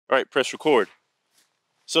All right, press record.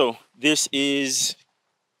 So this is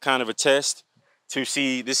kind of a test to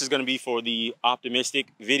see. This is going to be for the optimistic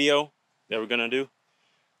video that we're going to do.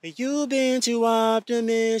 You've been too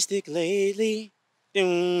optimistic lately.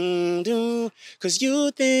 Doom, doom, 'cause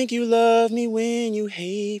you think you love me when you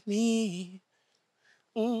hate me.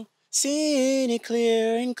 Seeing it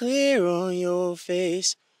clear and clear on your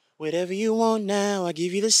face. Whatever you want now, I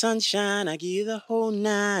give you the sunshine, I give you the whole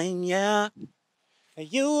nine, yeah.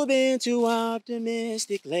 You've been too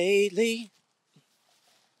optimistic lately.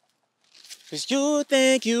 'Cause you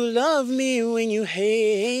think you love me when you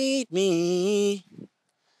hate me.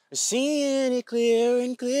 Seeing it clear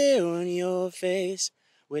and clear on your face.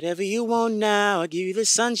 Whatever you want now, I give you the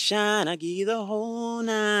sunshine, I give you the whole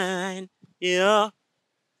nine, yeah.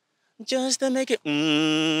 Just to make it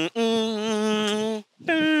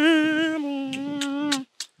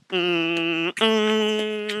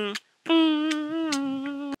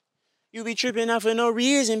You be tripping out for no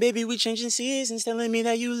reason, baby, we changing seasons, telling me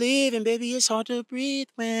that you leave, and baby, it's hard to breathe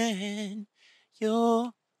when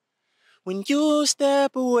you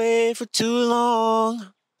step away for too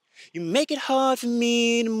long. You make it hard for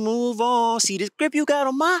me to move on. See, this grip you got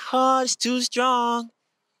on my heart is too strong.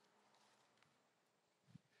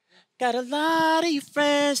 Got a lot of your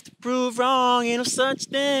friends to prove wrong. Ain't no such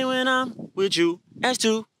thing when I'm with you as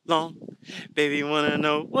too long. Baby, wanna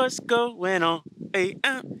know what's going on? Hey,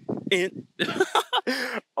 I'm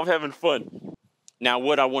having fun. Now,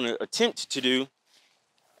 what I want to attempt to do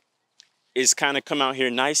is kind of come out here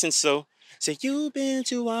nice and slow. Say, you've been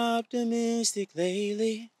too optimistic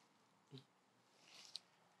lately.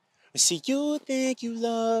 See, you think you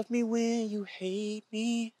love me when you hate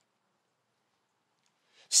me.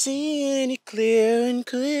 Seeing it clear and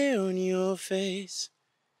clear on your face.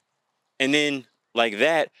 And then like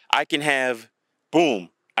that, I can have,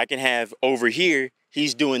 boom, I can have over here,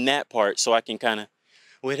 he's doing that part. So I can kind of,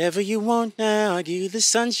 whatever you want now, I give you the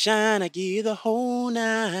sunshine, I give you the whole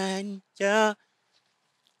nine, yeah.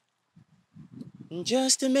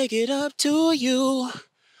 Just to make it up to you.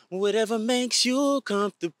 Whatever makes you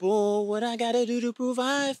comfortable, what I gotta do to prove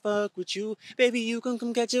I fuck with you. Baby, you can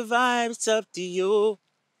come catch a vibe, it's up to you.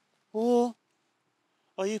 Ooh.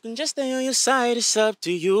 Or you can just stay on your side, it's up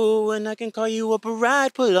to you. And I can call you up a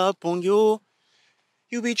ride, pull up on you.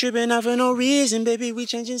 You be tripping out for no reason, baby, we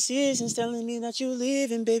changing seasons, telling me that you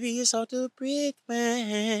leaving, baby, it's hard to breathe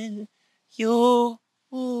when you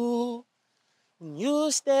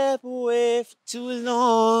step away for too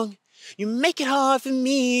long. You make it hard for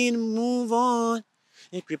me to move on.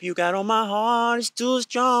 The grip you got on my heart is too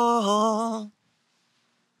strong.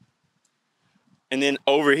 And then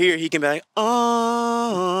over here, he can be like,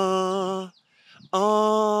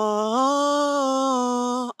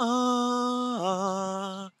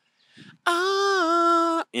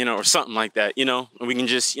 you know, or something like that, you know, and we can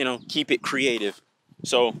just, you know, keep it creative.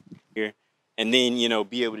 So here, and then, you know,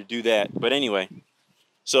 be able to do that. But anyway,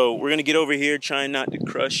 so we're going to get over here, trying not to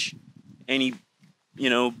crush any, you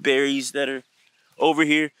know, berries that are over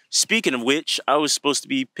here. Speaking of which, I was supposed to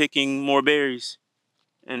be picking more berries.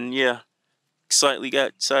 And yeah, slightly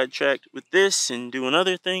got sidetracked with this and doing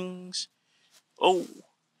other things. Oh,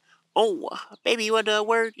 baby, what the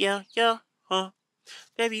word? Yeah, huh?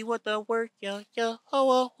 Baby, what the word? Yeah,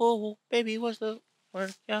 oh, baby, what's the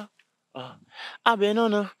word? Yeah, I've been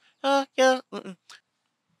on a, yeah,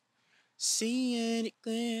 Seeing it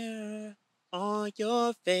clear on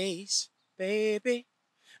your face, baby.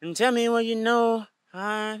 And tell me what you know,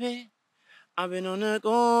 I've been on the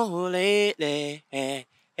go lately, hey.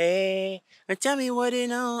 And tell me what you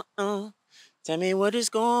know, tell me what is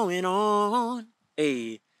going on,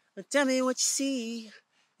 hey. And tell me what you see,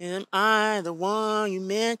 am I the one you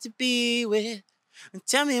meant to be with? And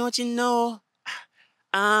tell me what you know,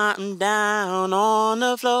 I'm down on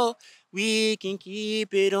the floor. We can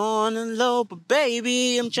keep it on the low, but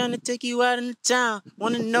baby, I'm trying to take you out into town.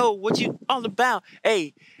 Wanna know what you all about,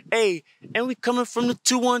 hey, and we coming from the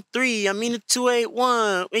 213, I mean the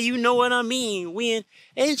 281, and you know what I mean. We in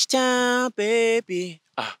H-Town, baby,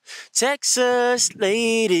 Texas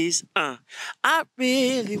ladies, I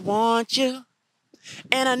really want you,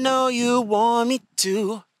 and I know you want me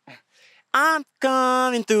too. I'm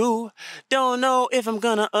coming through. Don't know if I'm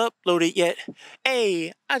gonna upload it yet.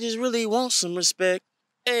 Hey, I just really want some respect.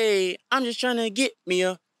 Hey, I'm just trying to get me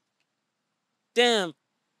a damn.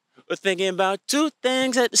 We're thinking about two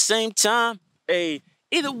things at the same time. Hey,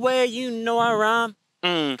 either way, you know I rhyme.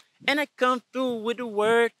 And I come through with the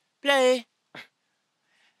word play.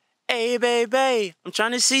 Hey, baby, I'm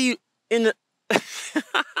trying to see you in the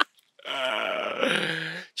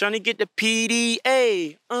trying to get the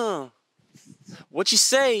PDA. What you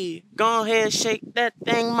say? Go ahead, shake that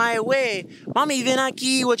thing my way. Mommy, then I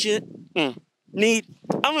key what you need.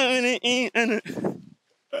 I'm in it.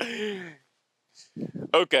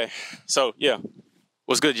 Okay, so yeah.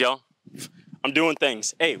 What's good, y'all? I'm doing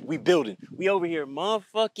things. Hey, we building. We over here,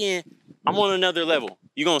 motherfucking. I'm on another level.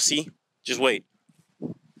 You gonna see? Just wait.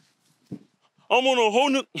 I'm on a whole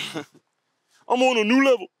new. I'm on a new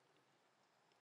level.